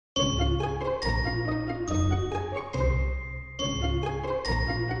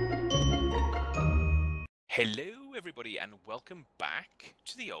Hello, everybody, and welcome back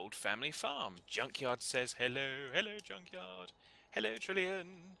to the old family farm. Junkyard says hello, hello, Junkyard. Hello, Trillian.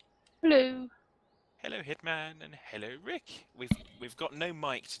 Hello. Hello, Hitman, and hello, Rick. We've got no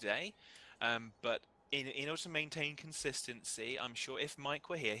Mike today, but in order to maintain consistency, I'm sure if Mike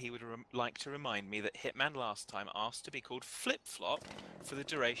were here, he would like to remind me that Hitman last time asked to be called Flip Flop for the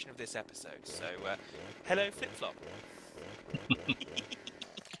duration of this episode. So, hello, Flip Flop.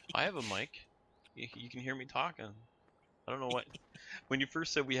 I have a mic. You can hear me talking. I don't know what. When you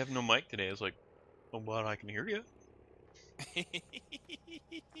first said we have no mic today, I was like, "Oh, but I can hear you."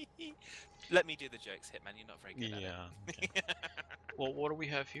 Let me do the jokes, Hitman. You're not very good at Yeah. it. Okay. Well, what do we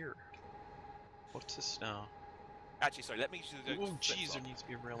have here? What's this now? Actually, sorry. Let me do the jokes. Oh, jeez, Flip-flop. there needs to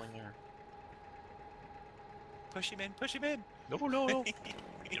be a railing there. Push him in. Push him in. No, no, no!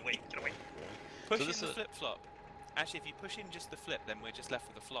 Get away! Get away! Push So in this the is flip flop. Actually, if you push in just the flip, then we're just left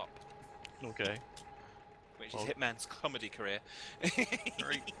with the flop, okay. which Well, is Hitman's comedy career. all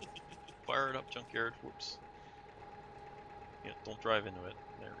right, fire it up, junkyard. Whoops. Yeah, don't drive into it.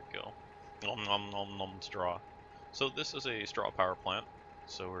 There we go. Nom nom nom nom straw. So this is a straw power plant.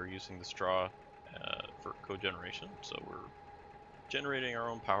 So we're using the straw for cogeneration. So we're generating our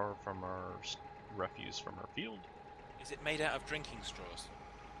own power from our refuse from our field. Is it made out of drinking straws?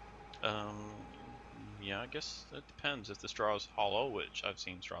 Yeah, I guess it depends. If the straw is hollow, which I've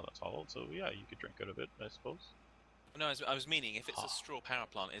seen straw that's hollow, so yeah, you could drink out of it, I suppose. No, I was meaning if it's a straw power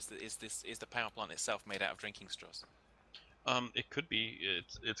plant, is the power plant itself made out of drinking straws? It could be.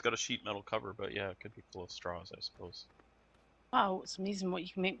 It's got a sheet metal cover, but yeah, it could be full of straws, I suppose. Wow, it's amazing what you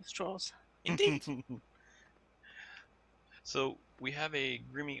can make with straws. Indeed. So we have a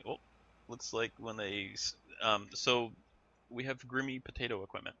Grimmy. Oh, looks like when they. So we have Grimmy potato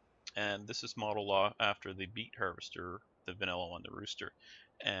equipment, and this is modeled after the beet harvester, the vanilla one, the rooster,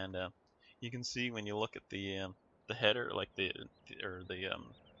 and you can see when you look at the header, like the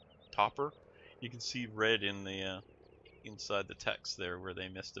topper, you can see red in the inside the text there where they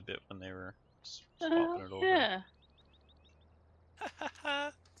missed a bit when they were swapping it over. Yeah.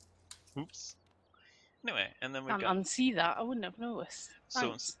 Oops. Anyway, and then we've Can't got unsee that. I wouldn't have noticed. so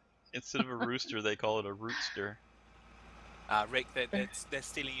Thanks. instead of a rooster, they call it a rootster. Rick, they're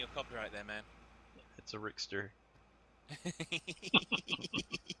stealing your copyright there, man. It's a rickster.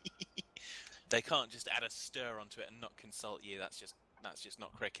 They can't just add a stir onto it and not consult you. That's just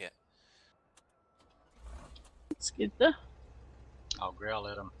not cricket. It's good though. I'll growl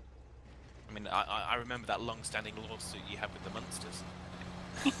at him. I mean, I remember that long-standing lawsuit you had with the Munsters.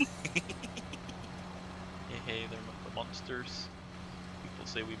 Hey, they're not the monsters. People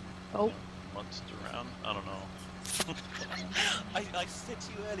say we munst around. I don't know. I said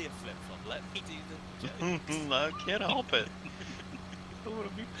to you earlier, Flip Flop, let me do the joke. I can't help it. I want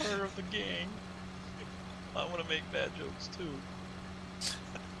to be part of the gang. I want to make bad jokes too.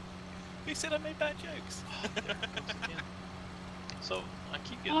 Who said I made bad jokes? So I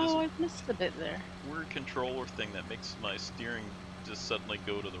keep getting Oh, this I've missed a bit there. weird controller thing that makes my steering just suddenly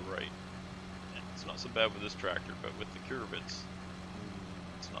go to the right. And it's not so bad with this tractor, but with the curve, it's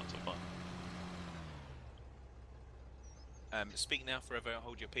not so fun. Speak now, forever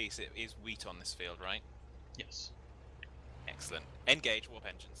hold your peace. It is wheat on this field, right? Yes. Excellent. Engage warp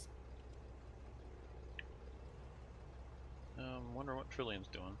engines. Wonder what Trillian's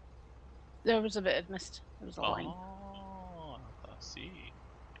doing. There was a bit of mist. There was a line. Oh, I see.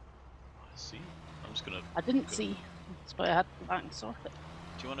 I see. I'm just gonna. I didn't see. That's why I had to go back and sort it.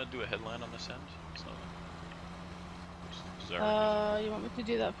 Do you want to do a headline on this end? It's not. You want me to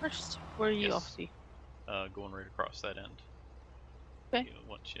do that first? Where are you Yes. off to? Going right across that end. Okay.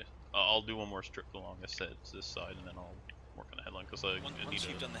 Once you, I'll do one more strip along this side, and then I'll work on the headline because I Once need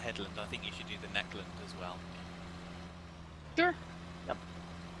you've done the headland, I think you should do the neckland as well. Sure. Yep.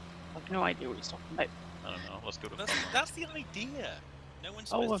 I have no idea what he's talking about. I don't know. Let's go to. That's the idea. No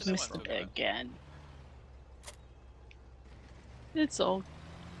one's Oh, supposed I've to know missed a what I'm bit talking about. again. It's all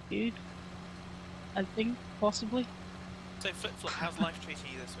good. I think, possibly. So, Flip Flop, how's life treating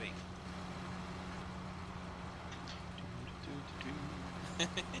you this week?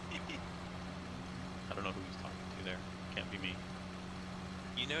 I don't know who he's talking to there. Can't be me.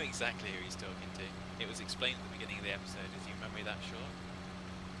 You know exactly who he's talking to. It was explained at the beginning of the episode. Is your memory that short?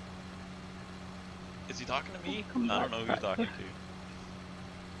 Is he talking to me? Come I don't know who he's back. talking to.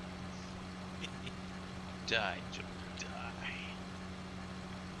 Die, Joker, die.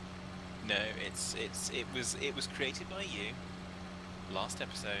 No, it was created by you. Last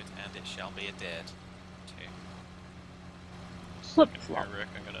episode, and it shall be adhered to. Flip Here, flop. Rick,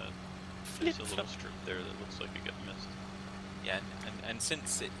 I'm gonna Flip place a little flop. strip there that looks like it got missed. Yeah, and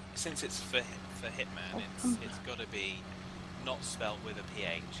since it's for Hitman, Oh, it's got to be not spelt with a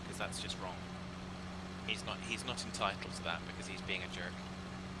PH, because that's just wrong. He's not entitled to that because he's being a jerk.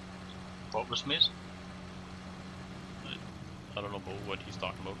 What was missed? I don't know about what he's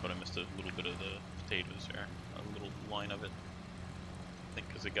talking about, but I missed a little bit of the potatoes there. A little line of it. I think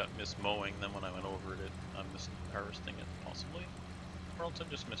because it got missed mowing, then when I went over it, I missed harvesting it, possibly. Or else I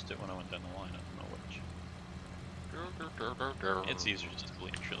just missed it when I went down the line, I don't know which. It's easier just to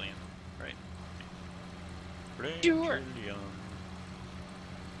delete trillion, right? Sure. Trillion.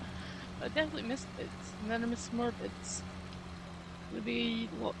 I definitely missed bits, and then I missed more bits. Maybe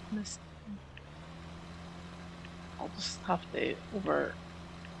a lot missed. I'll just have to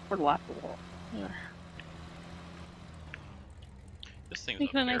overlap a lot here. This thing's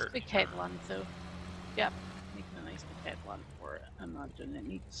Making up a nice here. big headland, so yep, making a nice big headland for it. I imagine it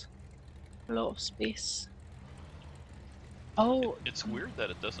needs a lot of space. Oh, It's weird that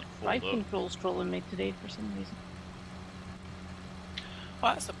it doesn't drive fold up. control's trolling me today for some reason.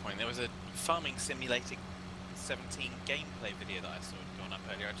 Well, that's the point. There was a Farming Simulator 17 gameplay video that I saw going up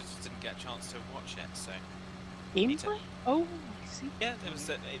earlier. I just didn't get a chance to watch it, so... Gameplay? Oh, I see. Yeah, it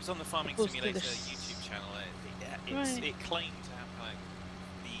was on the Farming Opposed to Simulator this- YouTube channel. Right. It claimed to have like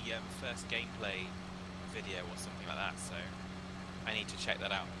the first gameplay video or something like that. So I need to check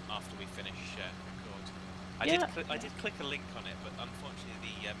that out after we finish record. I did click a link on it, but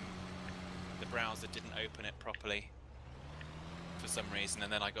unfortunately the browser didn't open it properly for some reason,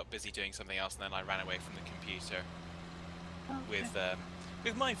 and then I got busy doing something else, and then I ran away from the computer Okay.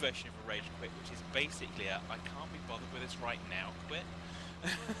 with my version of a rage quit, which is basically a I can't be bothered with this right now quit.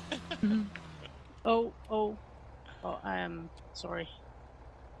 Mhm. Oh, I am sorry.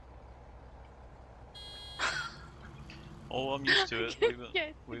 Oh, I'm used to it.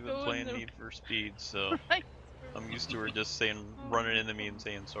 We've been playing the Need for Speed, so right. I'm used to her just saying, running into me and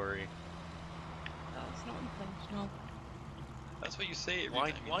saying sorry. That's not intentional. That's what you say every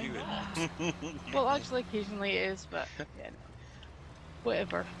Why- time why you do not? it. Well, actually, occasionally it is, but yeah, no.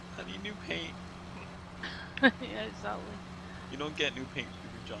 Whatever. I need new paint. Yeah, exactly. You don't get new paint for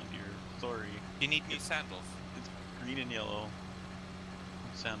your John Deere. Sorry. You need new sandals. It's green and yellow.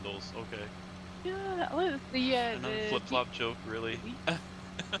 Sandals. Okay. Yeah, I like Another flip-flop joke, really. Of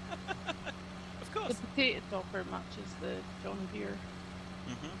The course. potato topper matches the John Deere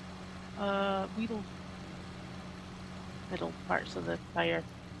Mm-hmm. wheel middle parts of the tire.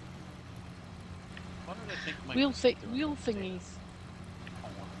 Why did I think my Wheel thingies.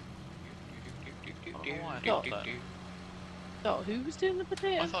 I don't know why I Oh. thought that. Thought who was doing the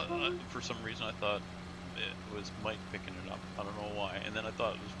potato? I thought, topper? for some reason, I thought it was Mike picking it up. I don't know why. And then I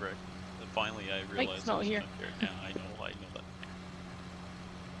thought it was Rick. And finally, I realized not it was here. Junkyard. Yeah, I know that.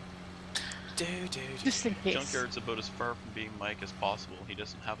 Just in case. Junkyard's about as far from being Mike as possible. He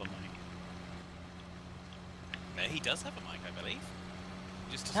doesn't have a mic. No, he does have a mic, I believe.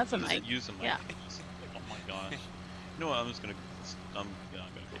 He just Has a doesn't mic. Doesn't use a mic. Yeah. Oh my gosh. You know what? I'm gonna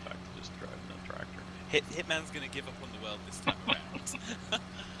go back to just driving the tractor. Hitman's gonna give up on the world this time around.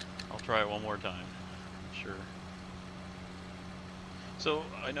 I'll try it one more time. Sure. So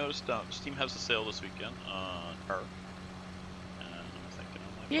I noticed Steam has a sale this weekend on car, and I'm thinking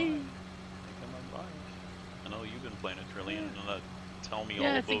I Yay. might buy it. I know you've been playing it, Trillian, and tell me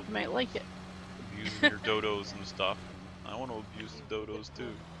Yeah, all I think about you might like it. abusing your dodos and stuff. I want to abuse the dodos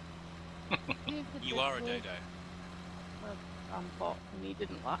too. You are a dodo. Bot, and he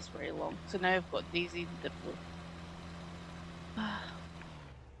didn't last very long. So now I've got Daisy and Diplo.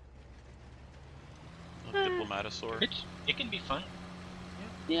 A Diplomatosaur. It can be fun.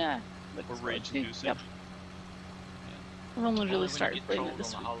 Yeah. Or looks rage good too. inducing. Yep. I've only Only really when you started get playing trolled it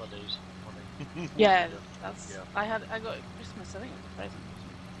this on week. the holidays. when they- Yeah, that's. Yeah. I got it at Christmas. I think it was a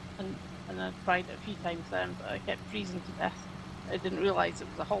present, and I tried it a few times then, but I kept freezing to death. I didn't realise it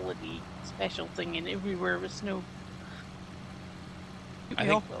was a holiday special thing, and everywhere was snow. Took I me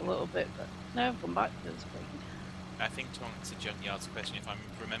think- off it a little bit, but now I've gone back to it. It's quite good. I think to answer Junkyard's question, if I'm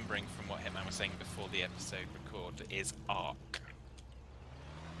remembering from what Hitman was saying before the episode record, is Ark.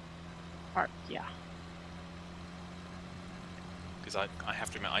 Park, yeah. Because I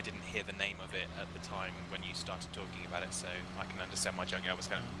have to admit, I didn't hear the name of it at the time when you started talking about it, so I can understand why Junkyard was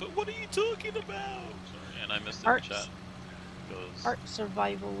kind of, but what are you talking about? Sorry, and I missed it in Arcs. chat. Because Ark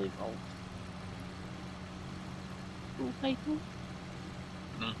Survival Evolved. Cool title.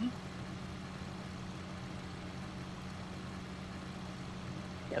 Mm-hmm.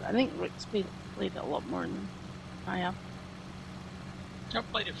 Yeah, I think Rick's played it a lot more than I have. I've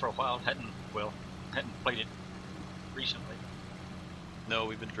played it for a while. Hadn't played it recently. no,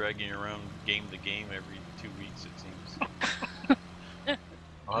 we've been dragging you around game to game every 2 weeks, it seems.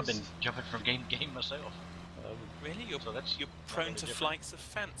 Well, I've been jumping from game to game myself. Really? You're So that's you're not prone really to different. flights of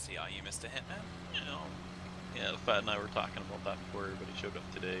fancy, are you, Mr. Hitman? You know, yeah, Fat and I were talking about that before everybody showed up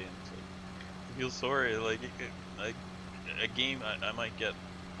today, and it's like, I feel sorry. Like, a game, I might get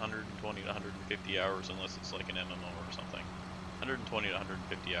 120 to 150 hours unless it's like an MMO or something. 120 to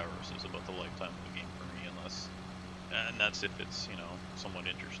 150 hours is about the lifetime of the game for me, unless, and that's if it's, you know, somewhat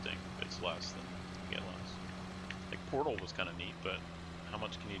interesting. If it's less, then you get less. Like Portal was kind of neat, but how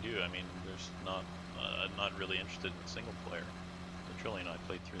much can you do? I mean, there's not. I'm not really interested in single player. The Trillion I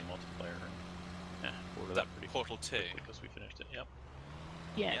played through multiplayer, and boarded that pretty Portal 2. quickly because we finished it. Yep.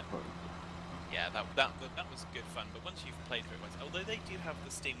 Yeah. Yeah. Yeah, that was good fun. But once you've played through it once, although they do have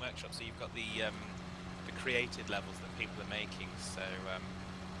the Steam Workshop, so you've got the created levels that people are making. So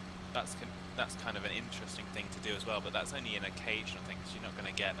that's kind of an interesting thing to do as well. But that's only an occasional thing because you're not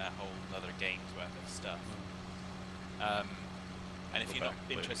going to get a whole other game's worth of stuff. And if you're not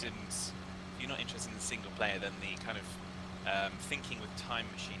interested in single player, then the kind of thinking with Time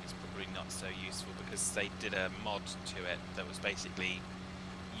Machine is probably not so useful because they did a mod to it that was basically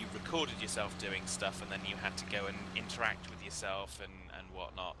you recorded yourself doing stuff and then you had to go and interact with yourself and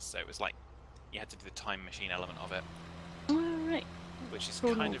whatnot. So it was like you had to do the Time Machine element of it. Alright. Which is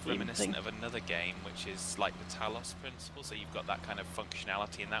Total kind of game reminiscent thing. of another game, which is like the Talos principle. So you've got that kind of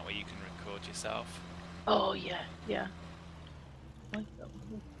functionality in that where you can record yourself. Oh yeah, yeah. I like that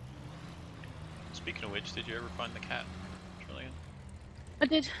one. Speaking of which, did you ever find the cat, Trillion? I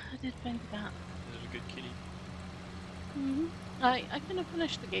did find that. Is it a good kitty? I kind of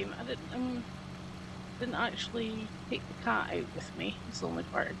finished the game. I didn't actually take the cat out with me. It's the only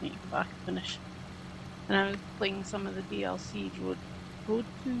part I need to go back and finish. And I was playing some of the DLC Road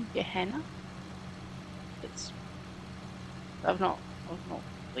to Gehenna. I've not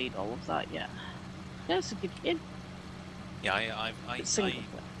played all of that yet. Yeah, it's a good game. Yeah, It's single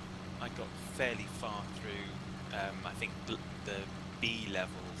player. I got fairly far through, I think, the B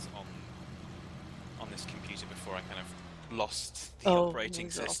levels on this computer before I kind of lost the operating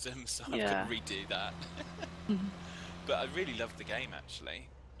my God. system, so Yeah. I couldn't redo that. But I really loved the game, actually.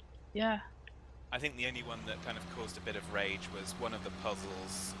 Yeah. I think the only one that kind of caused a bit of rage was one of the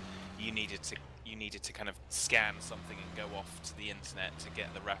puzzles. You needed to kind of scan something and go off to the internet to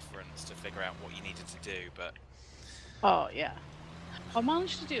get the reference to figure out what you needed to do, but... Oh, yeah. I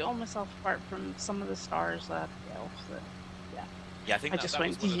managed to do it all myself apart from some of the stars that Yeah, I think I just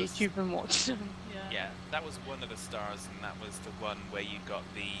went to YouTube and watched them. Yeah, that was one of the stars, and that was the one where you got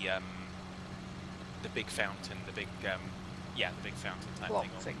the big fountain, the big big fountain type Block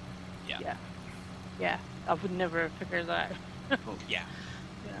thing. thing. Yeah. Yeah. I would never figure that out. Yeah.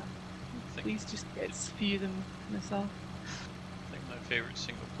 Yeah. Please just get a few of them myself. I think my favorite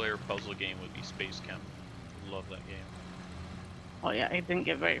single-player puzzle game would be Space Camp. Love that game. Oh yeah, I didn't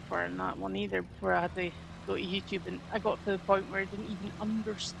get very far in that one either before I had to go to YouTube, and I got to the point where I didn't even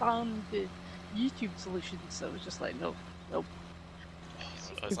understand the YouTube solutions, so it was just like, nope. I love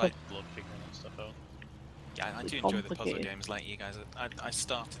figuring that stuff out. Yeah, I do enjoy the puzzle games like you guys. I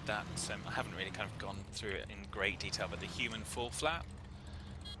started that, I haven't really kind of gone through it in great detail, but the Human Fall Flat.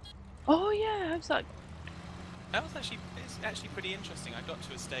 Oh yeah, how's that? That was it's actually pretty interesting. I got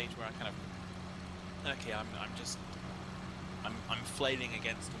to a stage where I kind of, okay, I'm flailing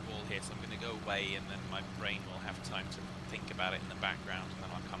against a wall here, so I'm going to go away, and then my brain will have time to think about it in the background, and then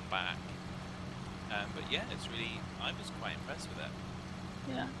I'll come back. But yeah, I was quite impressed with it.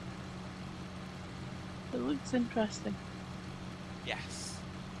 Yeah. It looks interesting. Yes.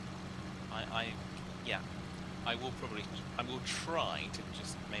 I will try to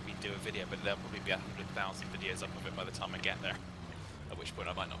just maybe do a video, but there'll probably be 100,000 videos up of it by the time I get there. At which point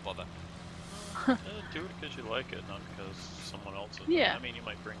I might not bother. Do it because you like it, not because someone else has. Yeah. I mean, you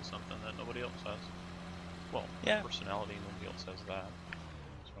might bring something that nobody else has. Well, Yeah. Personality, nobody else has that.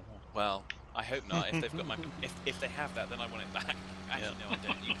 Well, I hope not. If they've got my, if they have that, then I want it back. Actually, no, I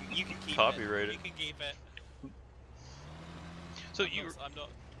don't. You can keep Copyright it. it. You can keep it. So I'm not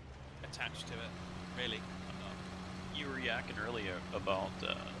attached to it, really. I'm not. You were yakking earlier about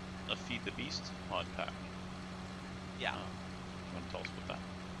a Feed the Beast mod pack. Yeah. You want to tell us about that?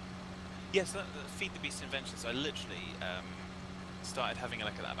 Yes, the Feed the Beast invention. So I literally started having a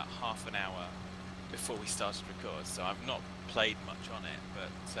look at that about half an hour before we started record. So I've not played much on it, but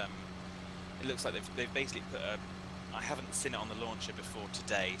it looks like they've basically put a. I haven't seen it on the launcher before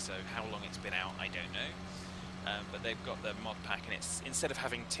today, so how long it's been out, I don't know. But they've got the mod pack, and it's instead of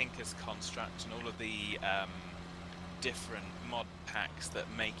having Tinker's Construct and all of the different mod packs that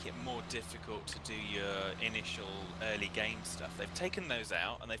make it more difficult to do your initial early game stuff, they've taken those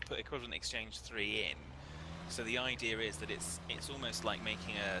out and they've put Equivalent Exchange 3 in. So the idea is that it's almost like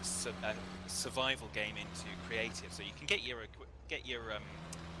making a survival game into creative. So you can get your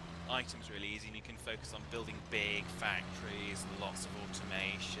items really easy, and you can focus on building big factories and lots of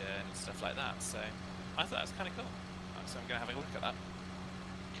automation and stuff like that. So I thought that was kind of cool. So I'm going to have a look at that.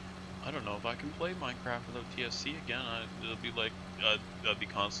 I don't know if I can play Minecraft without TSC again. It'll be like I'd be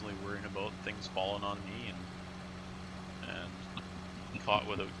constantly worrying about things falling on me and caught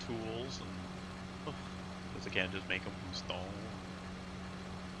without tools, and because I can't just make them from stone.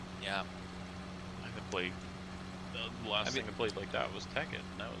 Yeah. I could play. The last thing I played like that was Tekken,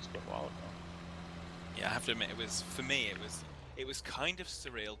 and that was quite a while ago. Yeah, I have to admit, for me it was kind of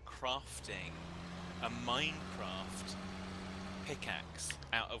surreal crafting a Minecraft pickaxe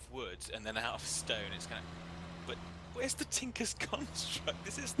out of wood and then out of stone. It's kind of, but where's the Tinker's construct?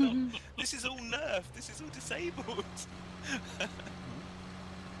 This is not. This is all nerfed. This is all disabled.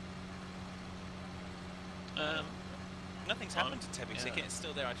 Nothing's happened to Tebby Ticket. It's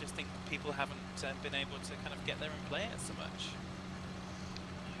still there. I just think people haven't been able to kind of get there and play it so much.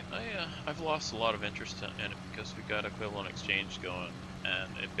 I've lost a lot of interest in it because we got Equivalent Exchange going,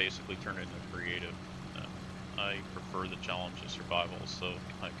 and it basically turned into creative. I prefer the challenge of survival, so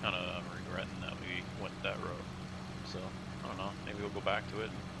I kind of am regretting that we went that road. So I don't know. Maybe we'll go back to it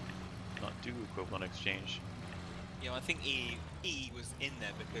and not do Equivalent Exchange. You know, I think E was in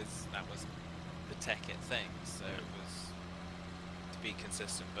there because that was the Tekkit thing, so it was to be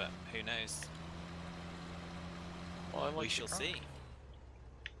consistent. But who knows? Well, we shall see.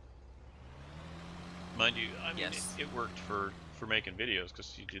 Mind you, I mean, yes. it worked for making videos,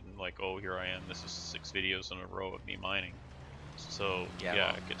 because you didn't like, oh, here I am, this is 6 videos in a row of me mining. So yeah,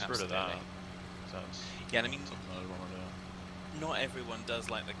 well, it gets rid of that. So yeah, and I mean, something I want to do. Not everyone does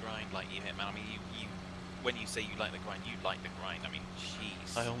like the grind like you, Hitman. I mean, you when you say you like the grind, you like the grind. I mean,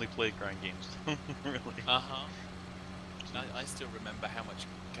 jeez. I only play grind games, really. I still remember how much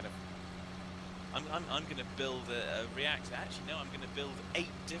kind of. I'm going to build a reactor. Actually, no, I'm going to build 8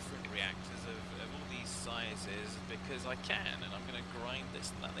 different reactors of all these sizes because I can, and I'm going to grind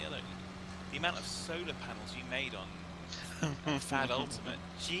this and that and the other. The amount of solar panels you made on Fad Ultimate,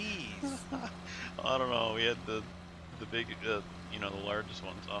 jeez. I don't know. We had the big, you know, the largest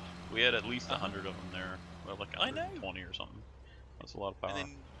ones. We had at least 100 of them there. Well, like 120 or something. That's a lot of power. And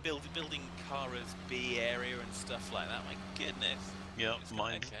then building Kara's B area and stuff like that. My goodness. Yeah,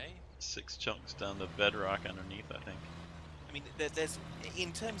 mine's 6 chunks down the bedrock underneath, I think. I mean, there's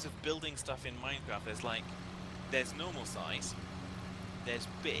in terms of building stuff in Minecraft, there's normal size, there's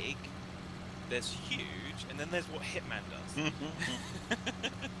big, there's huge, and then there's what Hitman does. I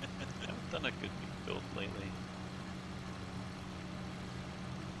haven't done a good build lately.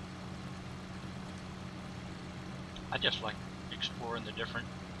 I just like exploring the different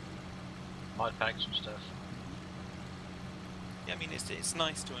mod packs and stuff. Yeah, I mean, it's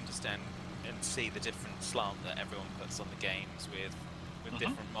nice to understand and see the different slant that everyone puts on the games with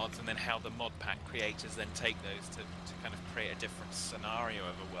different mods, and then how the mod pack creators then take those to kind of create a different scenario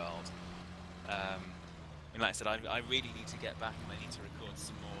of a world. I mean, like I said, I really need to get back and I need to record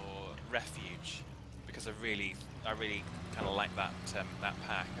some more Refuge because I really kind of like that that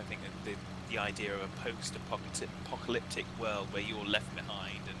pack. I think that the idea of a post-apocalyptic world where you're left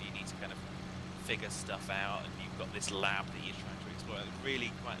behind and you need to kind of figure stuff out, and you've got this lab that you're trying to explore. It's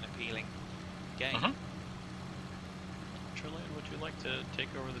really quite an appealing game. Trillian, would you like to take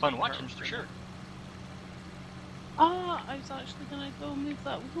over the fun watching for sure? I was actually going to go move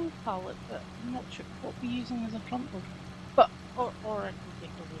that wool pallet, but I'm not sure what we're using as a front load. But or I can take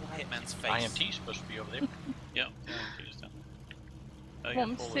over the Hitman's face. IMT's supposed to be over there. Yeah, IMT's down there.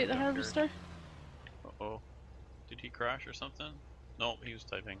 Want me to take the harvester? Uh-oh. Did he crash or something? No, he was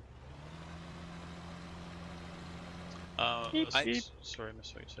typing. Sorry, I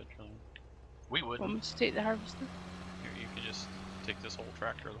missed what you said, Trillian. We would. Want me to take the harvester? Here, you can just take this whole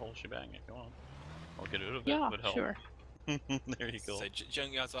tractor, the whole shebang, if you want. I'll get rid of it. Yeah, would help. sure. There you go. So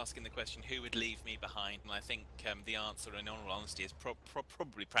Junkyard's asking the question, who would leave me behind? And I think the answer, in all honesty, is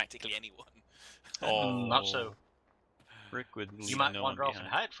probably practically anyone. Oh, not so. Rick would leave You might no wander one off and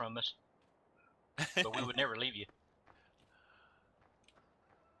behind. hide from us, but we would never leave you.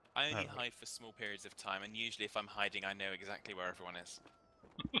 I only hide for small periods of time, and usually if I'm hiding, I know exactly where everyone is.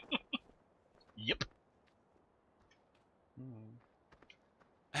 Yep.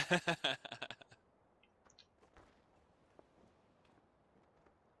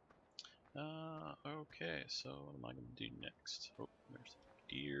 Okay, so what am I going to do next? Oh, there's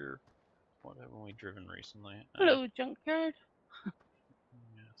a deer. What haven't we driven recently? Hello, Junkyard.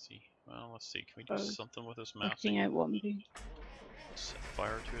 Yeah, see. Well, let's see. Can we do something with this mouse? Working out what I'm doing. Set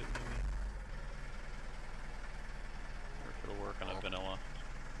fire to it, maybe? it'll work on a vanilla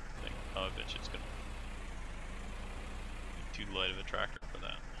thing. Oh, I bet you it's gonna be too light of a tractor for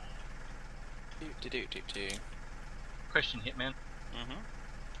that. Question, Hitman. Mm-hmm.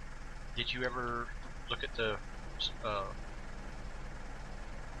 Did you ever look at the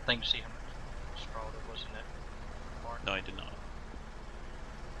thing to see how much straw there was in that barn? No, I did not.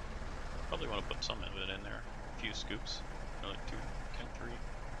 Probably want to put some of it in there. A few scoops, like 2, 3.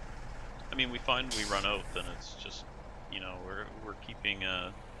 I mean, we find we run out, then it's just, you know, we're keeping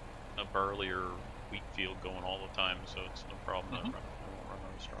a barley or wheat field going all the time, so it's no problem. I won't run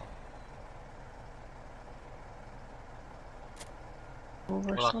out of straw.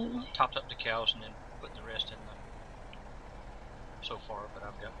 Over Well, slightly. I topped up the cows and then put the rest in the so far, but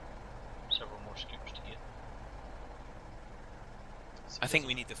I've got several more scoops to get. I think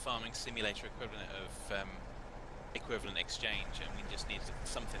we need the farming simulator equivalent of equivalent exchange, and we just need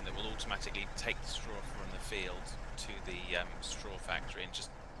something that will automatically take the straw from the field to the straw factory, and just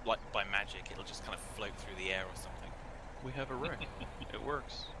like by magic, it'll just kind of float through the air or something. We have a Rick. It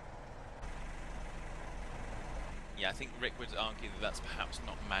works. Yeah, I think Rick would argue that that's perhaps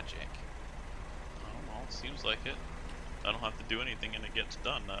not magic. Oh, well, it seems like it. I don't have to do anything and it gets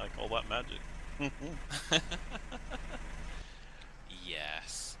done. I call that magic.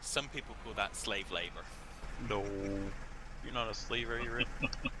 Yes, some people call that slave labor. No. You're not a slave, are you, Rick?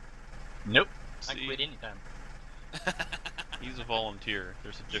 Nope. I See? can quit anytime. He's a volunteer.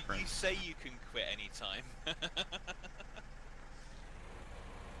 There's a difference. You say you can quit anytime.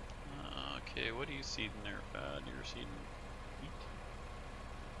 Okay, what are you seeding there, Fad? You're seeding wheat?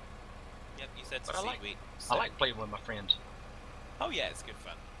 Yep, you said But to I seed like- wheat. I So. like playing with my friends. Oh yeah, it's good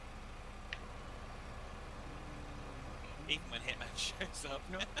fun. Even when Hitman shows up.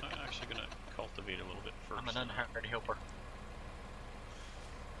 No, I'm actually gonna cultivate a little bit first. I'm an unhired helper.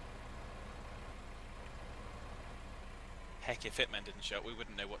 Heck, if Hitman didn't show up, we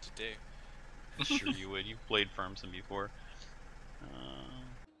wouldn't know what to do. Sure you would. You've played Farm Sim before.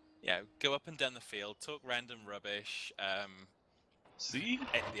 Yeah, go up and down the field, talk random rubbish, See?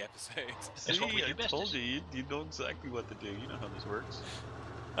 end the episode. That's what we do I best, told is- you. You know exactly what to do. You know how this works.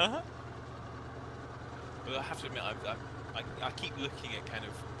 Uh-huh. Well, I have to admit, I keep looking at kind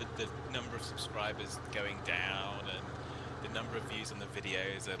of the number of subscribers going down, and the number of views on the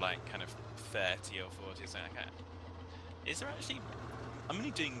videos are like kind of 30 or 40. So is there actually... I'm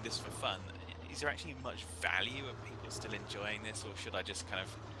only doing this for fun. Is there actually much value? Are people still enjoying this, or should I just kind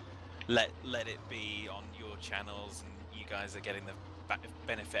of let it be on your channels and you guys are getting the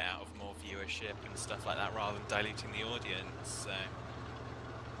benefit out of more viewership and stuff like that, rather than diluting the audience? So...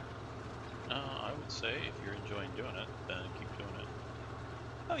 I would say if you're enjoying doing it, then keep doing it.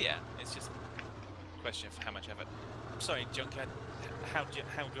 Oh yeah, it's just a question of how much effort. I'm sorry, Junkyard, how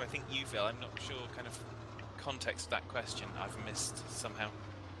do I think you feel? I'm not sure kind of context of that question I've missed somehow.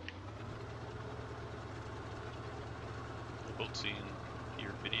 About seeing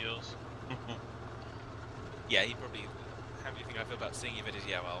your videos. Yeah, he probably... How do you think I feel about seeing your videos?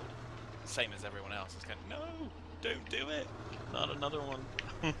 Yeah, well, same as everyone else. It's kind of, no, don't do it. Not another one.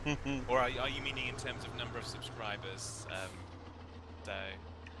 Or are you meaning in terms of number of subscribers? So,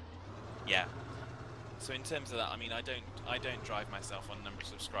 yeah. So in terms of that, I mean, I don't drive myself on number of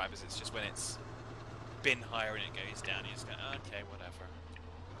subscribers. It's just when it's been higher and it goes down, you just go, okay, whatever.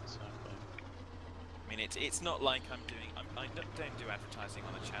 Exactly. I mean, it's not like I don't do advertising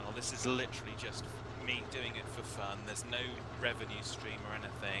on the channel. This is literally just me doing it for fun. There's no revenue stream or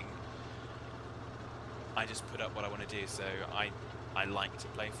anything. I just put up what I want to do. So I like to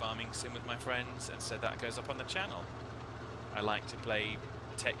play farming sim with my friends, and so that goes up on the channel. I like to play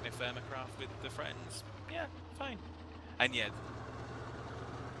Technofermacraft with the friends. Yeah, fine. And yeah,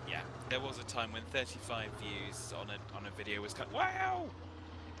 there was a time when 35 views on a video was kind of, wow!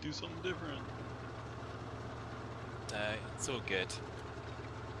 Do something different. It's all good.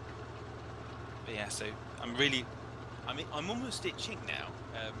 But yeah, so I'm almost itching now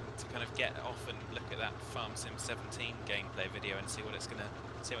to kind of get off and look at that Farm Sim 17 gameplay video and see what it's gonna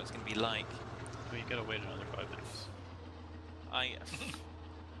be like. Well, you gotta wait another 5 minutes.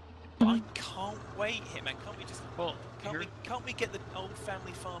 I can't wait, Hitman. Can't we just can't we get the old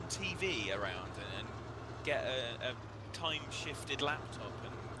family farm TV around and get a time shifted laptop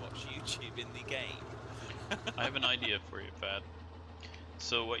and watch YouTube in the game? I have an idea for you, Fad.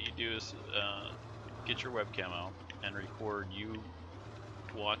 So what you do is get your webcam out and record you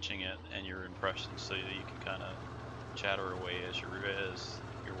watching it and your impressions, so that you can kind of chatter away as you're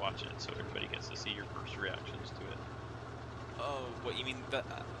watching it, so everybody gets to see your first reactions to it. Oh, what you mean that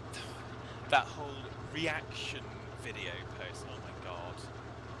whole reaction video post? Oh my god!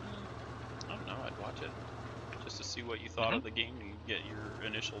 I don't know. I'd watch it just to see what you thought of the game. You get your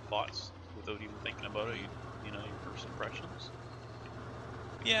initial thoughts without even thinking about it. You know, your first impressions.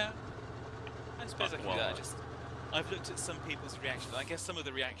 Yeah, I suppose I can do well, that. I've looked at some people's reactions. I guess some of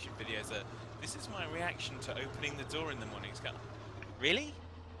the reaction videos are, this is my reaction to opening the door in the morning. It's kind of, really?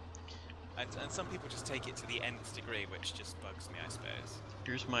 And some people just take it to the nth degree, which just bugs me, I suppose.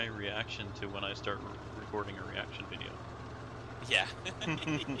 Here's my reaction to when I start recording a reaction video. Yeah.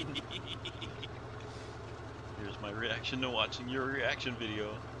 Here's my reaction to watching your reaction video.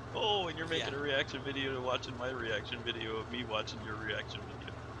 Oh, and you're making a reaction video to watching my reaction video of me watching your reaction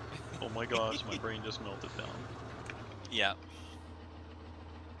video. Oh my gosh, my brain just melted down. Yeah.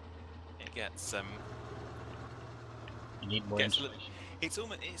 It gets You need more insulation. It's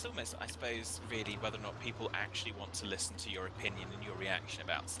almost, I suppose, really whether or not people actually want to listen to your opinion and your reaction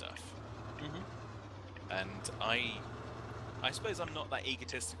about stuff. And I suppose I'm not that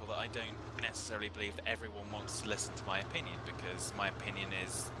egotistical that I don't necessarily believe that everyone wants to listen to my opinion, because my opinion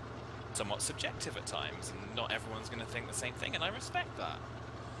is somewhat subjective at times, and not everyone's going to think the same thing, and I respect that.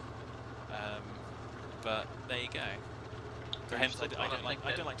 But there you go. So hence, I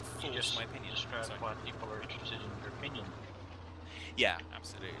don't like to force my opinion. Describe why people are interested in your opinion. Yeah,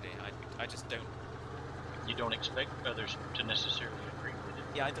 absolutely. I just don't. You don't expect others to necessarily agree with it.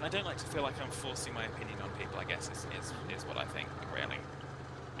 Yeah, I don't like to feel like I'm forcing my opinion on people, I guess, is what I think, really.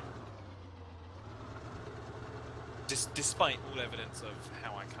 Despite all evidence of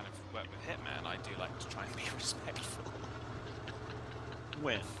how I kind of work with Hitman, I do like to try and be respectful.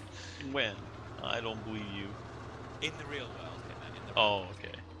 When? I don't believe you. In the real world, Hitman, in the real Oh, world.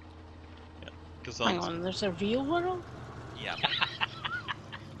 okay. Yeah. Because Hang on, there's a real world? Yeah.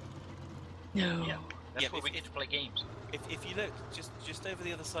 No. Yeah, that's Yeah, where we get to play games. If you look just over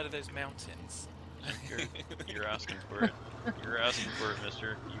the other side of those mountains. You're asking for it. You're asking for it,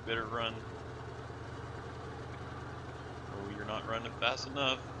 mister. You better run. Oh, you're not running fast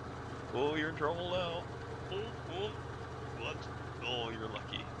enough. Oh, you're in trouble now. Oh, what? Oh, you're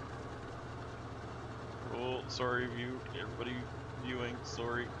lucky. Oh, sorry, everybody viewing.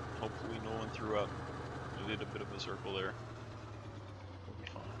 Sorry. Hopefully no one threw up. I did a bit of a circle there. We'll be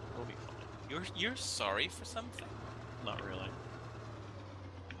fine. We'll be fine. You're sorry for something? Not really.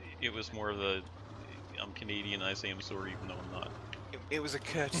 It was more of the I'm Canadian, I say I'm sorry even though I'm not. It was a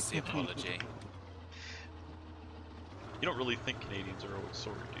courtesy apology. You don't really think Canadians are always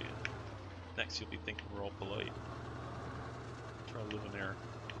sorry, do you? Next you'll be thinking we're all polite. Try living there.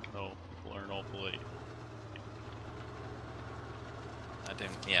 No, people aren't all polite. I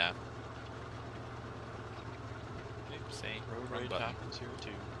don't, yeah. Oopsie. Road Wrong rage button. happens here too.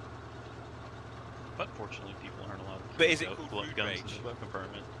 But fortunately people aren't allowed to But is it out called blood road guns in rage? the glove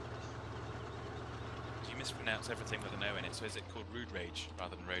compartment. You mispronounce everything with an O in it, so is it called rude rage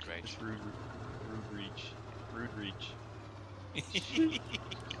rather than road rage? It's rude reach. Rude reach.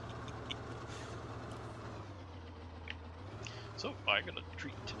 So I got a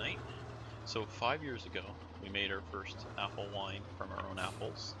treat tonight. So 5 years ago, we made our first apple wine from our own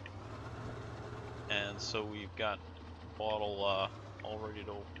apples, and so we've got a bottle all ready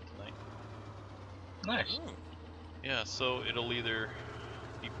to open tonight. Nice. Ooh. Yeah, so it'll either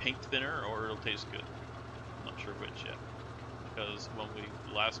be paint thinner or it'll taste good. I'm not sure which yet, because when we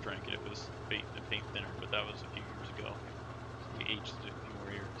last drank it, it was paint thinner, but that was a few years ago. We aged it a few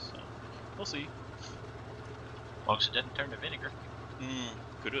more years, so we'll see. As long as it doesn't turn to vinegar.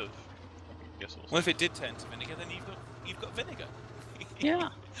 Could have. Guess we'll see. Well, if it did turn to vinegar, then you've got vinegar. Yeah.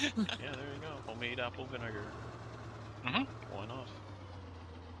 Yeah, there you go. Homemade apple vinegar. Mhm. Why not?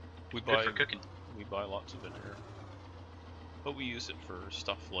 We Good for cooking. We buy lots of vinegar, but we use it for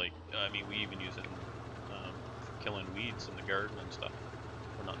stuff like, I mean, we even use it in, for killing weeds in the garden and stuff.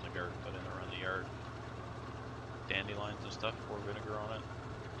 Well, not in the garden, but in around the yard. Dandelions and stuff, pour vinegar on it.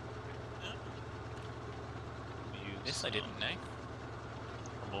 We use This I didn't know.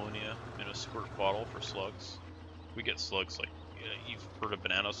 ammonia in a squirt bottle for slugs. We get slugs like, you've heard of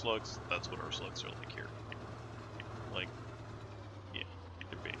banana slugs? That's what our slugs are like here. Like, yeah,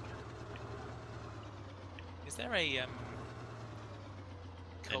 they're big. Is there a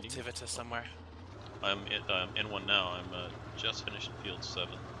cultivator somewhere? I'm in one now. I'm just finished field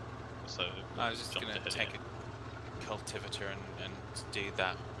 7. So I was just jumped gonna ahead take again. a cultivator and do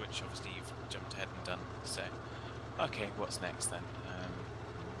that, which obviously you've jumped ahead and done. So, okay, what's next then?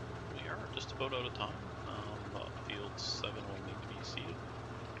 We are just about out of time. Field 7 will need to be seeded.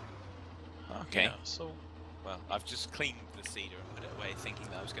 Okay. Yeah, so Well, I've just cleaned the cedar and put it away, thinking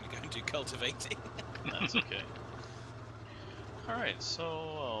that I was going to go and do cultivating. that's okay. Alright,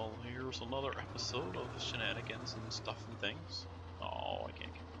 so here's another episode of Shenanigans and Stuff and Things. Oh, I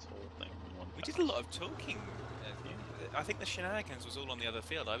can't get this whole thing in one We did a lot of talking. I think the shenanigans was all on the other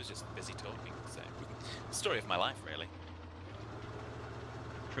field. I was just busy talking. So, the story of my life, really.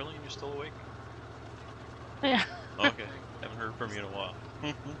 Trillian, you're still awake? Yeah. Okay, haven't heard from you in a while.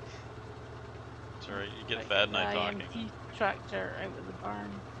 Sorry, you get fat night talking. IMT tractor out of the barn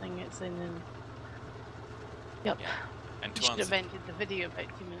thing it's in, and yep. Yeah. And You to should have answer, ended the video about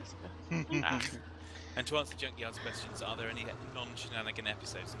 2 minutes ago. and to answer Junkyard's questions, are there any non-shenanigan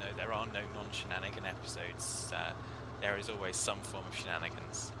episodes? No, there are no non-shenanigan episodes. There is always some form of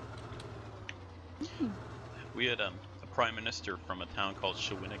shenanigans. We had a prime minister from a town called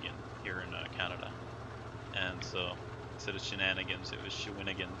Shawinigan here in Canada, and so instead of shenanigans, it was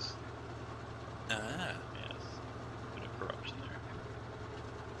Shawinigans. Ah. Yes, a bit of corruption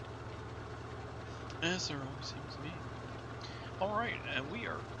there. As there always seems to be. All right, and we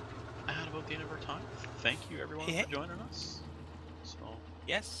are at about the end of our time. Thank you, everyone, Yeah. for joining us. So,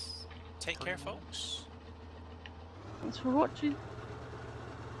 Yes. Take care, folks. Thanks for watching.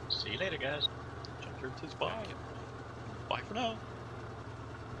 See you later, guys. Junkyard says bye. Bye for now.